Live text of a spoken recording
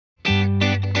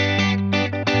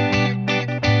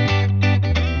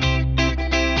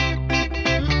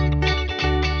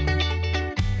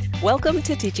Welcome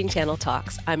to Teaching Channel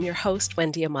Talks. I'm your host,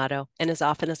 Wendy Amato, and as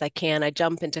often as I can, I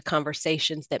jump into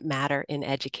conversations that matter in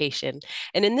education.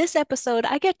 And in this episode,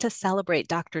 I get to celebrate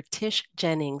Dr. Tish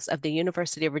Jennings of the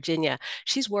University of Virginia.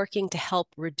 She's working to help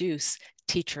reduce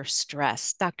teacher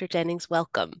stress. Dr. Jennings,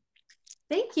 welcome.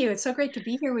 Thank you. It's so great to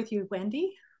be here with you,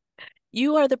 Wendy.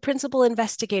 You are the principal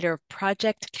investigator of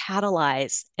Project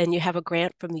Catalyze, and you have a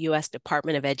grant from the U.S.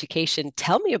 Department of Education.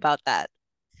 Tell me about that.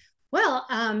 Well,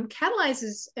 Catalyze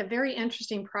is a very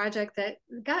interesting project that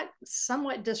got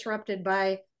somewhat disrupted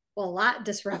by, well, a lot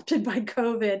disrupted by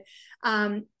COVID.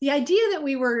 The idea that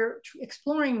we were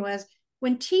exploring was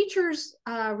when teachers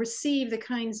receive the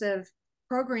kinds of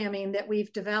programming that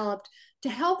we've developed to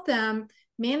help them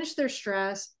manage their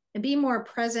stress and be more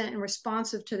present and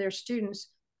responsive to their students,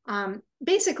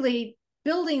 basically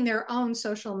building their own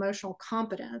social emotional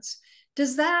competence,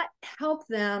 does that help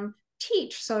them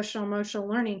teach social emotional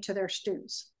learning to their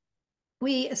students?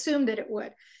 We assumed that it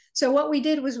would. So what we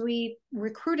did was we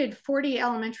recruited 40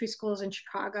 elementary schools in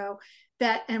Chicago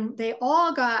and they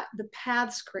all got the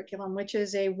PATHS curriculum, which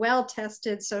is a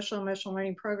well-tested social emotional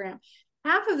learning program.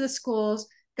 Half of the schools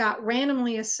got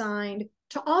randomly assigned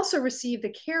to also receive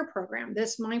the CARE program,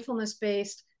 this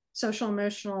mindfulness-based social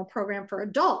emotional program for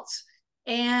adults.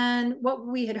 And what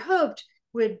we had hoped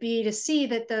would be to see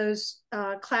that those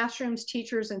classrooms,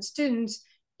 teachers, and students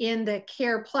in the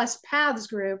CARE Plus PATHS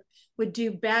group would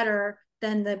do better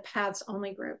than the PATHS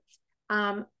only group.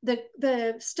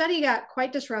 The study got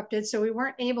quite disrupted, so we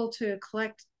weren't able to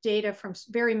collect data from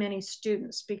very many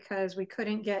students because we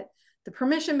couldn't get the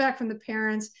permission back from the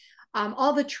parents.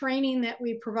 All the training that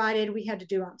we provided, we had to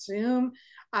do on Zoom,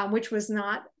 which was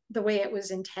not the way it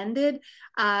was intended.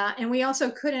 And we also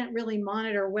couldn't really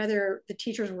monitor whether the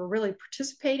teachers were really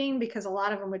participating because a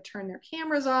lot of them would turn their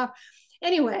cameras off.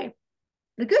 Anyway,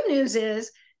 the good news is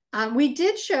we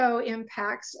did show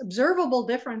impacts, observable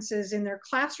differences in their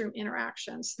classroom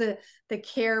interactions, the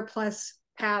CARE plus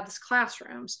PATHS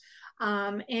classrooms.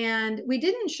 And we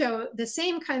didn't show the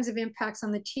same kinds of impacts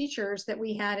on the teachers that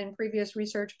we had in previous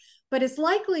research, but it's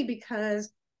likely because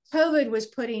COVID was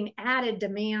putting added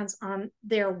demands on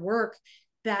their work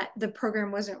that the program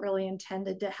wasn't really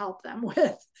intended to help them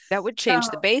with. That would change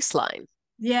the baseline.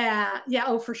 Yeah,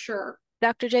 oh, for sure.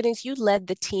 Dr. Jennings, you led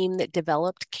the team that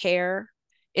developed CARE.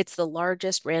 It's the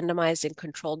largest randomized and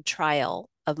controlled trial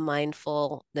of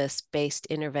mindfulness-based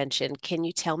intervention. Can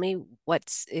you tell me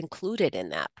what's included in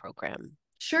that program?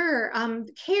 Sure.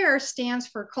 CARE stands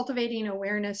for Cultivating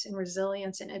Awareness and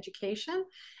Resilience in Education.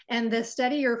 And the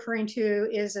study you're referring to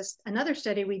is another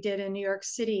study we did in New York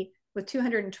City with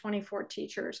 224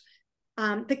 teachers.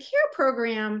 The CARE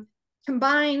program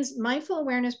combines mindful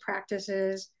awareness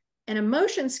practices and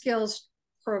emotion skills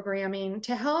programming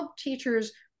to help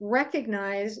teachers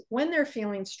recognize when they're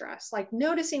feeling stress, like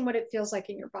noticing what it feels like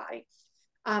in your body.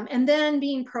 And then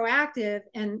being proactive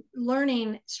and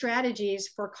learning strategies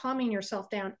for calming yourself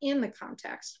down in the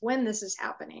context when this is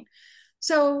happening.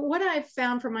 So what I've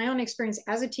found from my own experience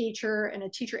as a teacher and a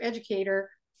teacher educator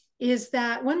is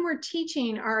that when we're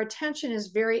teaching, our attention is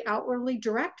very outwardly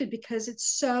directed because it's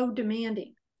so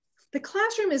demanding. The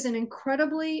classroom is an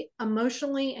incredibly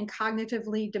emotionally and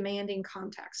cognitively demanding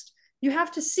context. You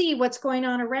have to see what's going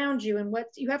on around you and what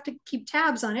you have to keep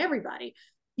tabs on everybody.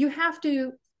 You have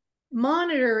to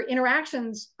monitor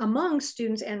interactions among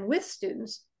students and with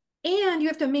students, and you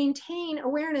have to maintain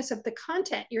awareness of the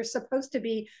content you're supposed to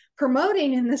be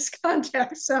promoting in this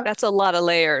context. So that's a lot of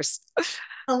layers.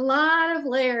 A lot of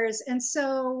layers. And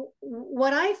so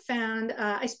what I found,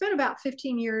 I spent about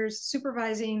 15 years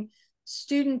supervising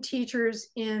student teachers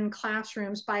in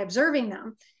classrooms by observing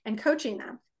them and coaching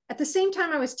them. At the same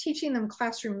time, I was teaching them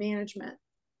classroom management.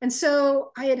 And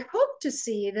so I had hoped to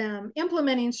see them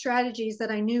implementing strategies that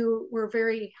I knew were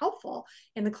very helpful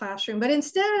in the classroom. But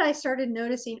instead, I started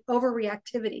noticing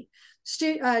overreactivity.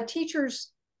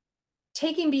 Teachers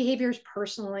taking behaviors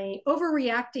personally,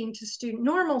 overreacting to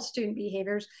normal student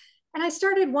behaviors. And I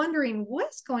started wondering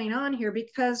what's going on here,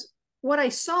 because what I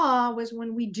saw was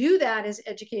when we do that as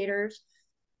educators,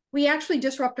 we actually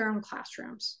disrupt our own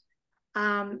classrooms.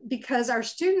 Because our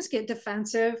students get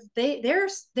defensive, their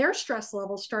stress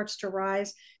level starts to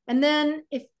rise. And then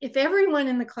if everyone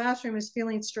in the classroom is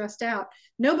feeling stressed out,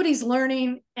 nobody's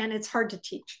learning and it's hard to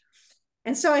teach.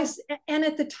 And so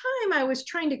at the time I was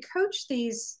trying to coach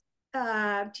these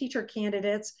teacher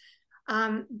candidates,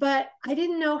 but I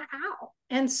didn't know how.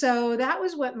 And so that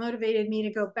was what motivated me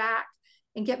to go back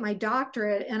and get my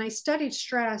doctorate. And I studied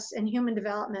stress and human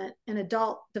development and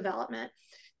adult development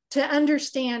to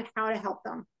understand how to help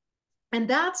them. And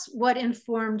that's what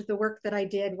informed the work that I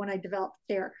did when I developed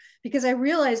CARE, because I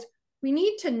realized we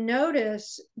need to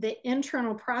notice the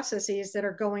internal processes that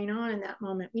are going on in that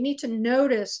moment. We need to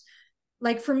notice,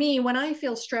 like for me, when I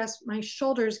feel stressed, my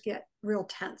shoulders get real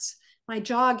tense, my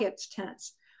jaw gets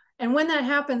tense. And when that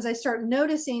happens, I start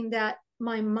noticing that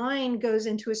my mind goes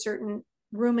into a certain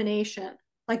rumination,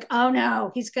 like, oh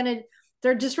no,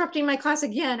 they're disrupting my class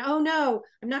again. Oh no,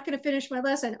 I'm not going to finish my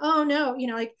lesson. Oh no,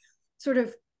 like sort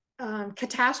of Oh,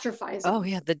 catastrophizing.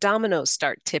 yeah, the dominoes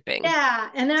start tipping. Yeah,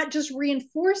 and that just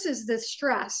reinforces this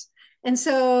stress. And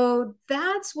so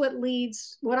that's what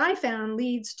I found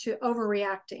leads to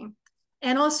overreacting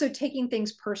and also taking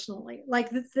things personally.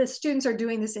 Like the students are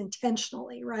doing this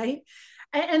intentionally, right?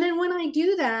 And then when I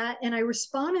do that and I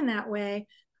respond in that way,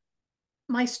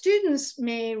 my students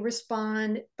may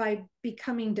respond by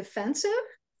becoming defensive,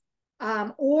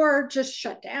 or just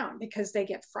shut down because they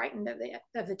get frightened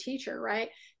of the teacher, right?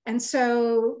 And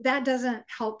so that doesn't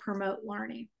help promote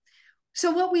learning.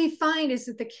 So what we find is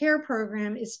that the care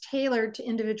program is tailored to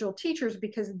individual teachers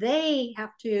because they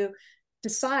have to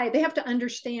decide, they have to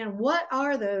understand what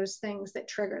are those things that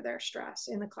trigger their stress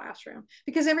in the classroom,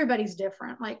 because everybody's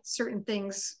different. Like certain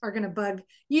things are going to bug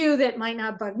you that might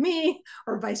not bug me,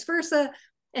 or vice versa.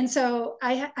 And so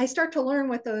I start to learn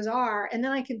what those are, and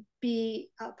then I can be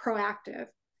proactive.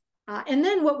 And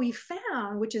then what we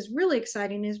found, which is really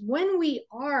exciting, is when we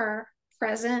are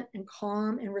present and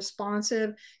calm and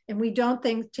responsive, and we don't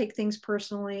take things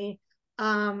personally,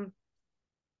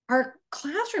 our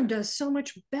classroom does so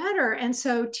much better. And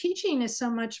so teaching is so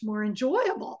much more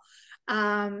enjoyable,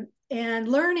 and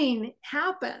learning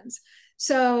happens.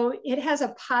 So it has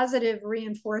a positive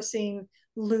reinforcing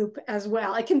loop as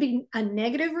well. It can be a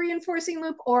negative reinforcing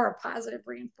loop or a positive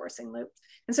reinforcing loop.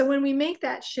 And so when we make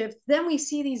that shift, then we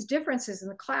see these differences in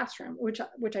the classroom, which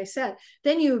I said.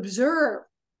 Then you observe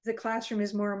the classroom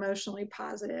is more emotionally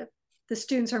positive. The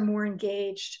students are more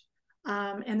engaged,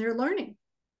 and they're learning.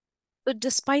 So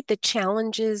despite the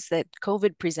challenges that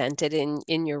COVID presented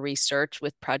in your research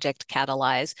with Project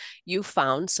Catalyze, you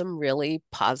found some really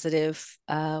positive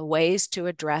ways to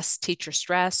address teacher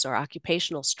stress or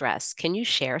occupational stress. Can you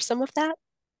share some of that?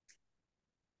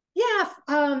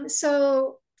 Yeah.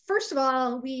 So first of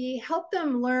all, we help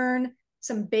them learn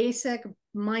some basic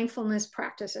mindfulness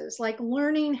practices, like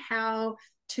learning how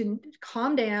to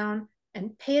calm down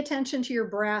and pay attention to your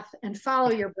breath and follow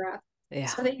Yeah. your breath, Yeah.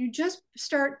 so that you just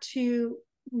start to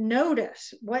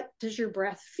notice, what does your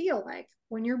breath feel like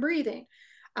when you're breathing.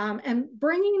 And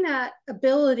bringing that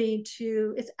ability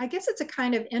to, I guess it's a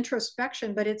kind of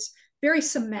introspection, but it's very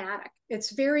somatic.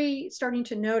 It's very starting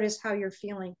to notice how you're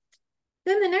feeling.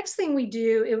 Then the next thing we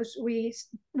do is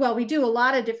we do a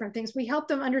lot of different things. We help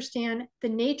them understand the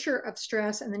nature of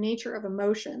stress and the nature of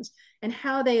emotions and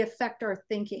how they affect our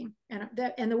thinking and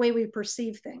the way we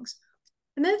perceive things.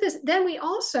 And then we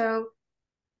also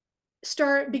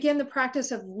begin the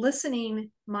practice of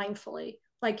listening mindfully,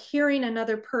 like hearing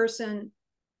another person,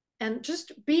 and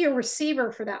just be a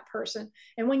receiver for that person.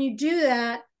 And when you do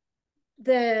that,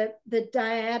 the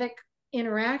dyadic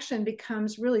interaction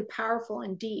becomes really powerful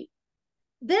and deep.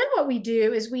 Then what we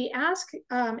do is we ask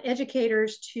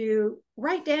educators to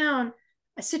write down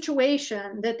a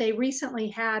situation that they recently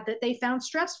had that they found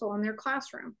stressful in their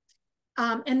classroom.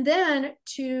 And then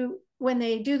when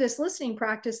they do this listening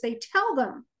practice, they tell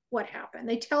them what happened.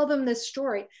 They tell them this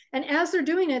story. And as they're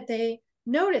doing it, they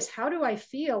notice, how do I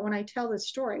feel when I tell this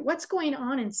story? What's going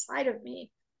on inside of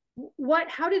me?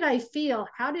 How did I feel?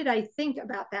 How did I think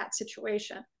about that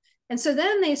situation? And so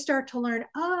then they start to learn,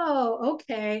 oh,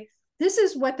 okay, this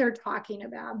is what they're talking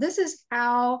about. This is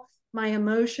how my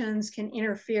emotions can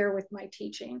interfere with my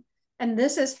teaching. And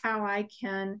this is how I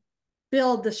can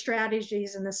build the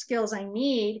strategies and the skills I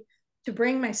need to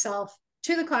bring myself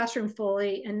to the classroom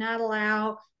fully and not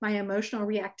allow my emotional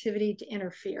reactivity to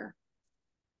interfere.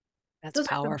 That's Those are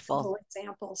some powerful. simple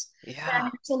examples. Yeah. And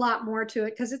there's a lot more to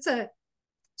it because it's a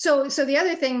so the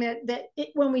other thing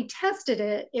when we tested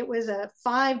it, it was a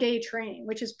 5-day training,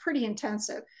 which is pretty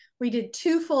intensive. We did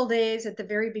 2 full days at the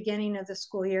very beginning of the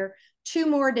school year, 2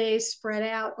 more days spread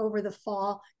out over the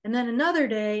fall, and then another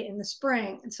day in the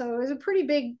spring. And so it was a pretty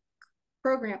big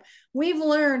program. We've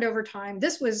learned over time.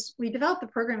 We developed the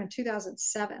program in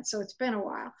 2007, so it's been a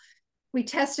while. We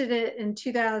tested it in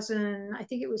 2000, I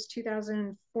think it was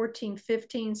 2014,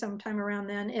 15, sometime around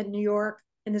then in New York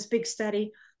in this big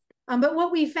study. But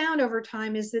what we found over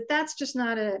time is that that's just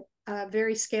not a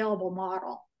very scalable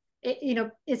model.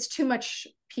 It's too much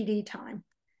PD time.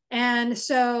 And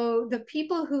so the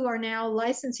people who are now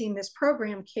licensing this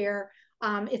program, CARE,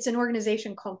 it's an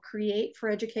organization called Create for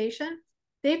Education.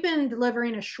 they've been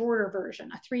delivering a shorter version,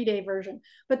 a 3-day version,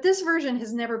 but this version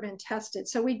has never been tested.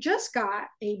 So we just got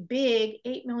a big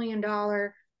 $8 million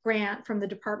grant from the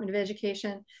Department of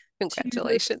Education to,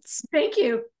 Congratulations. thank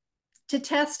you, to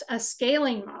test a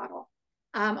scaling model,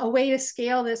 a way to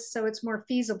scale this so it's more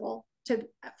feasible to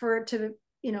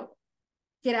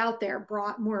get out there,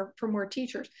 brought more for more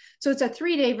teachers. So it's a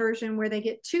 3-day version where they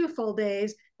get 2 full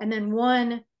days and then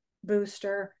 1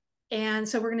 booster. And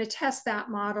so we're going to test that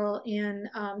model in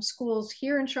schools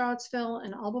here in Charlottesville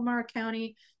and Albemarle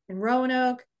County, in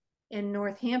Roanoke, in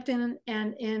Northampton,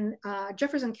 and in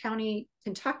Jefferson County,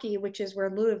 Kentucky, which is where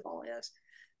Louisville is.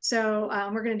 So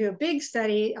we're going to do a big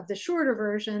study of the shorter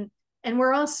version. And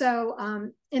we're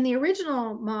also, in the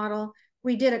original model,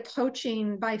 we did a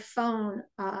coaching by phone.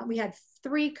 We had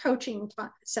 3 coaching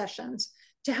sessions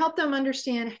to help them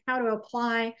understand how to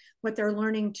apply what they're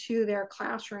learning to their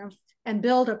classroom and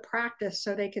build a practice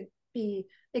so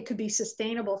it could be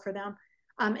sustainable for them.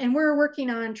 And we're working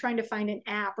on trying to find an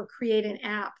app or create an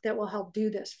app that will help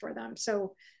do this for them.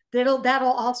 So that'll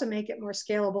also make it more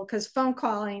scalable, because phone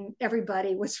calling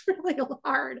everybody was really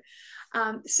hard.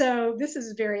 So this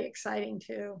is very exciting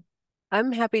too.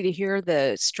 I'm happy to hear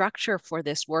the structure for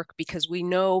this work because we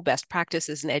know best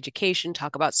practices in education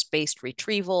talk about spaced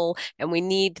retrieval, and we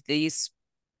need these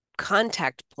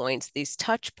contact points, these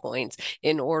touch points,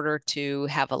 in order to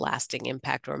have a lasting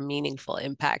impact or a meaningful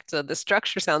impact. So the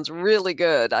structure sounds really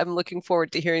good. I'm looking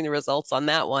forward to hearing the results on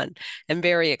that one. I'm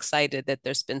very excited that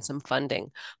there's been some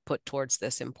funding put towards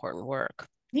this important work.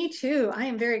 Me too. I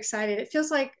am very excited. It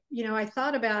feels like, I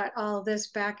thought about all of this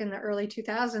back in the early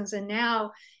 2000s, and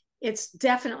now it's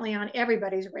definitely on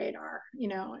everybody's radar.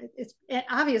 It's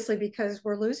obviously because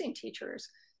we're losing teachers.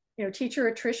 Teacher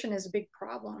attrition is a big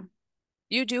problem.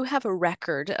 You do have a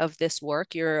record of this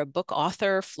work. You're a book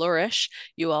author, Flourish.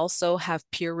 You also have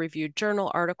peer-reviewed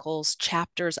journal articles,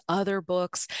 chapters, other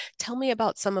books. Tell me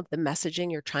about some of the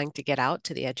messaging you're trying to get out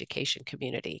to the education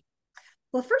community.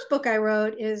 Well, the first book I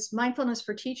wrote is Mindfulness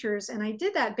for Teachers. And I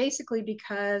did that basically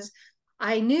because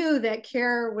I knew that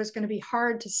care was going to be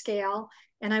hard to scale.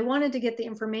 And I wanted to get the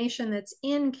information that's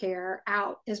in care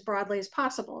out as broadly as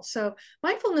possible. So,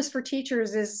 Mindfulness for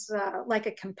Teachers is like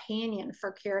a companion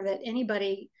for care that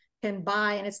anybody can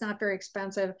buy, and it's not very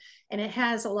expensive. And it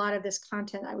has a lot of this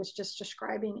content I was just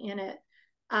describing in it.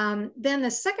 Then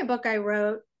the second book I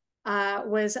wrote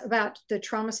was about the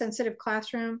trauma sensitive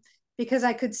classroom, because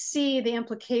I could see the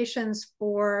implications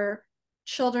for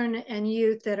children and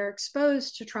youth that are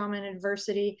exposed to trauma and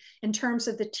adversity in terms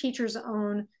of the teacher's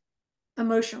own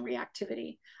emotional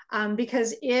reactivity.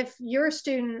 Because if you're a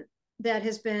student that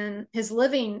is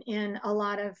living in a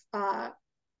lot of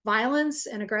violence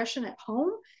and aggression at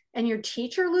home, and your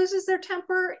teacher loses their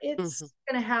temper, it's Mhm.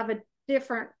 going to have a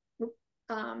different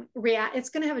it's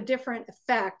going to have a different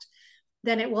effect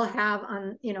than it will have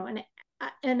on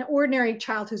an ordinary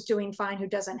child who's doing fine, who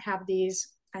doesn't have these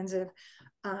kinds of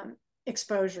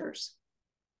exposures.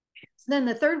 Then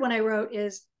the third one I wrote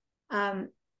is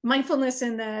mindfulness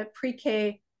in the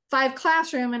pre-K 5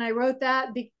 classroom, and I wrote that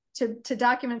to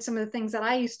document some of the things that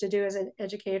I used to do as an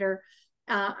educator.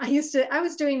 I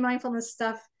was doing mindfulness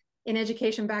stuff in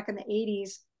education back in the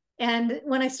 80s. And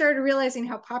when I started realizing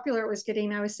how popular it was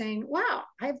getting, I was saying, wow,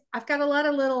 I've got a lot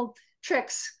of little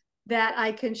tricks that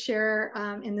I can share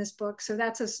in this book. So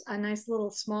that's a nice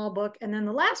little small book. And then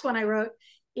the last one I wrote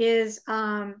is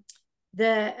the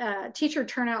teacher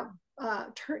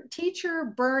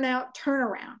burnout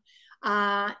turnaround.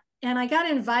 And I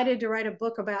got invited to write a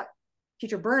book about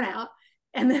teacher burnout.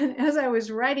 And then as I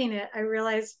was writing it, I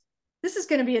realized this is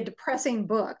going to be a depressing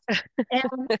book.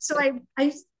 And so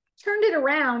I turned it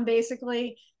around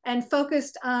basically and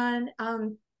focused on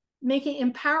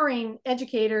empowering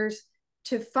educators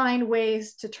to find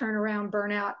ways to turn around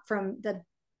burnout from the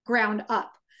ground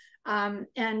up.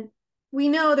 And we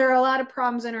know there are a lot of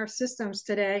problems in our systems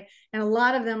today, and a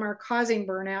lot of them are causing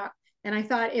burnout. And I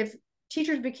thought if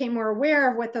teachers became more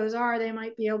aware of what those are, they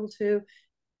might be able to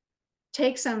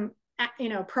take some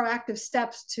proactive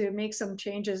steps to make some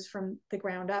changes from the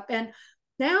ground up. And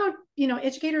now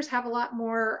educators have a lot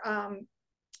more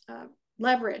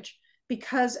leverage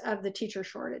because of the teacher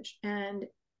shortage, and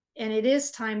it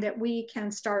is time that we can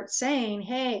start saying,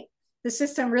 hey, the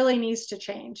system really needs to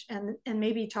change, and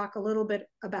maybe talk a little bit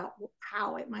about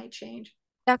how it might change.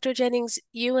 Dr. Jennings,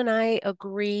 you and I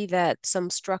agree that some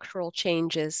structural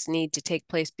changes need to take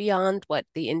place beyond what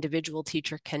the individual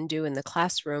teacher can do in the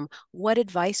classroom. What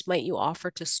advice might you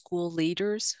offer to school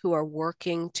leaders who are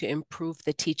working to improve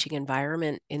the teaching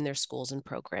environment in their schools and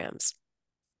programs?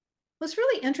 Well, it's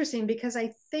really interesting because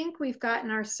I think we've gotten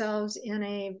ourselves in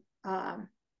a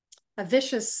a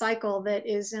vicious cycle that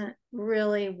isn't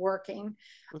really working.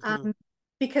 Mm-hmm.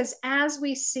 Because as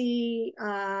we see,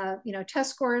 test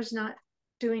scores not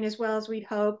doing as well as we'd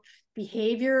hope,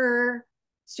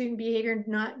 student behavior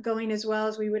not going as well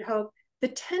as we would hope, the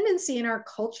tendency in our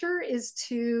culture is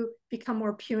to become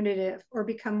more punitive or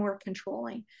become more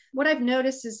controlling. What I've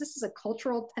noticed is this is a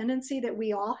cultural tendency that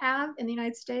we all have in the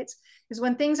United States, is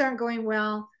when things aren't going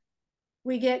well,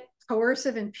 we get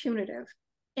coercive and punitive.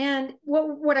 And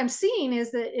what I'm seeing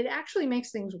is that it actually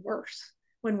makes things worse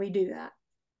when we do that.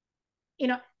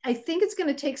 I think it's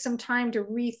going to take some time to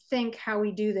rethink how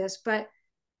we do this, but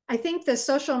I think the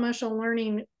social emotional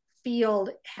learning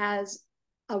field has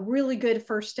a really good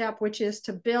first step, which is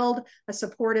to build a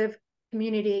supportive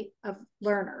community of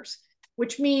learners,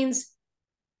 which means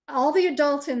all the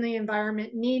adults in the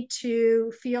environment need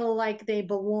to feel like they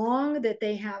belong, that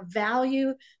they have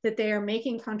value, that they are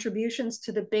making contributions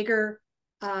to the greater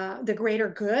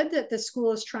good that the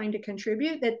school is trying to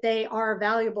contribute, that they are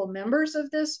valuable members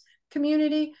of this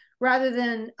community, rather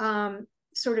than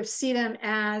sort of see them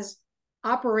as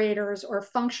operators or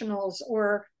functionals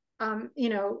or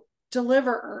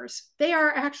deliverers. They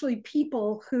are actually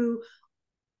people who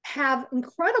have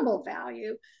incredible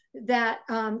value that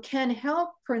can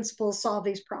help principals solve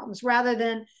these problems, rather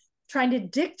than trying to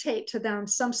dictate to them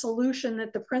some solution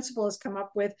that the principal has come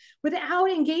up with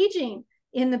without engaging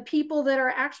in the people that are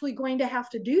actually going to have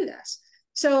to do this.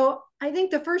 So I think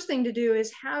the first thing to do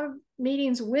is have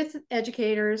meetings with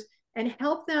educators and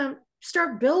help them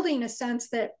start building a sense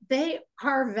that they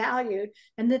are valued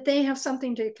and that they have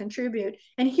something to contribute,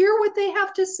 and hear what they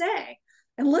have to say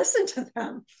and listen to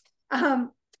them.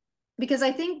 Because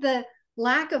I think the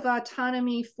lack of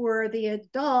autonomy for the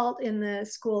adult in the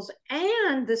schools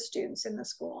and the students in the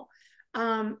school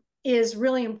is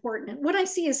really important. And what I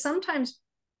see is sometimes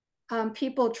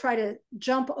people try to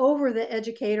jump over the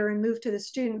educator and move to the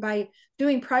student by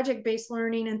doing project-based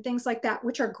learning and things like that,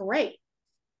 which are great.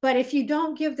 But if you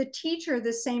don't give the teacher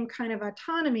the same kind of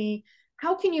autonomy,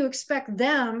 how can you expect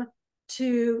them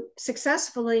to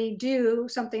successfully do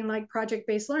something like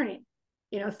project-based learning?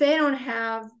 If they don't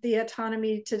have the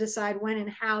autonomy to decide when and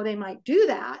how they might do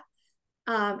that,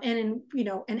 and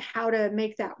how to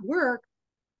make that work,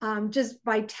 just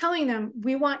by telling them,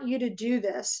 we want you to do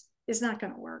this, is not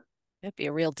going to work. That'd be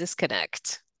a real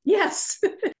disconnect. Yes.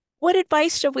 What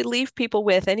advice should we leave people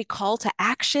with? Any call to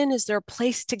action? Is there a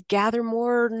place to gather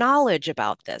more knowledge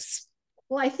about this?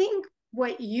 Well, I think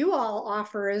what you all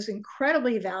offer is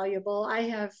incredibly valuable. I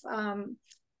have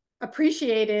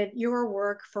appreciated your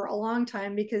work for a long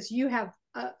time because you have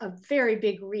a very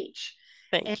big reach.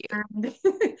 Thank And,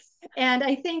 and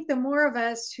I think the more of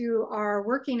us who are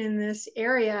working in this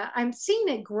area, I'm seeing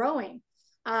it growing.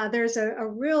 There's a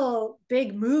real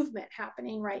big movement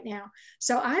happening right now.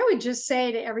 So I would just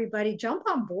say to everybody, jump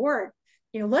on board.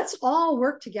 Let's all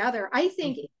work together. I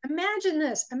think, you. imagine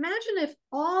this. Imagine if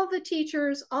all the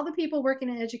teachers, all the people working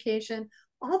in education,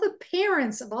 all the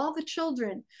parents of all the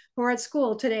children who are at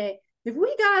school today, if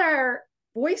we got our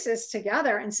voices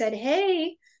together and said,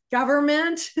 hey,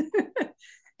 government,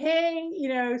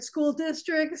 hey, school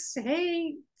districts,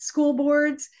 hey, school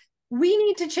boards, we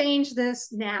need to change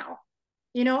this now.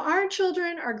 Our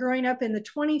children are growing up in the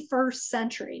 21st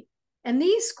century, and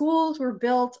these schools were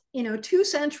built, 2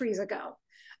 centuries ago.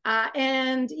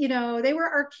 And they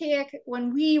were archaic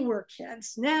when we were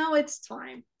kids. Now it's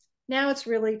time. Now it's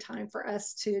really time for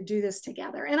us to do this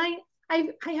together. And I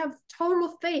have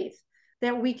total faith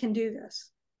that we can do this.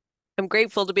 I'm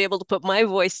grateful to be able to put my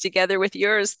voice together with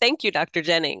yours. Thank you, Dr.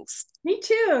 Jennings. Me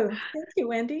too. Thank you,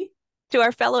 Wendy. To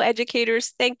our fellow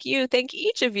educators, thank you. Thank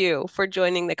each of you for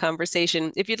joining the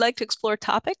conversation. If you'd like to explore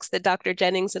topics that Dr.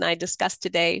 Jennings and I discussed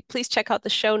today, please check out the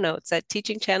show notes at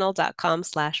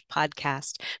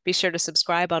teachingchannel.com/podcast. Be sure to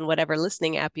subscribe on whatever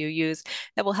listening app you use.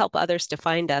 That will help others to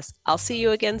find us. I'll see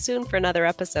you again soon for another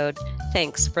episode.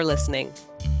 Thanks for listening.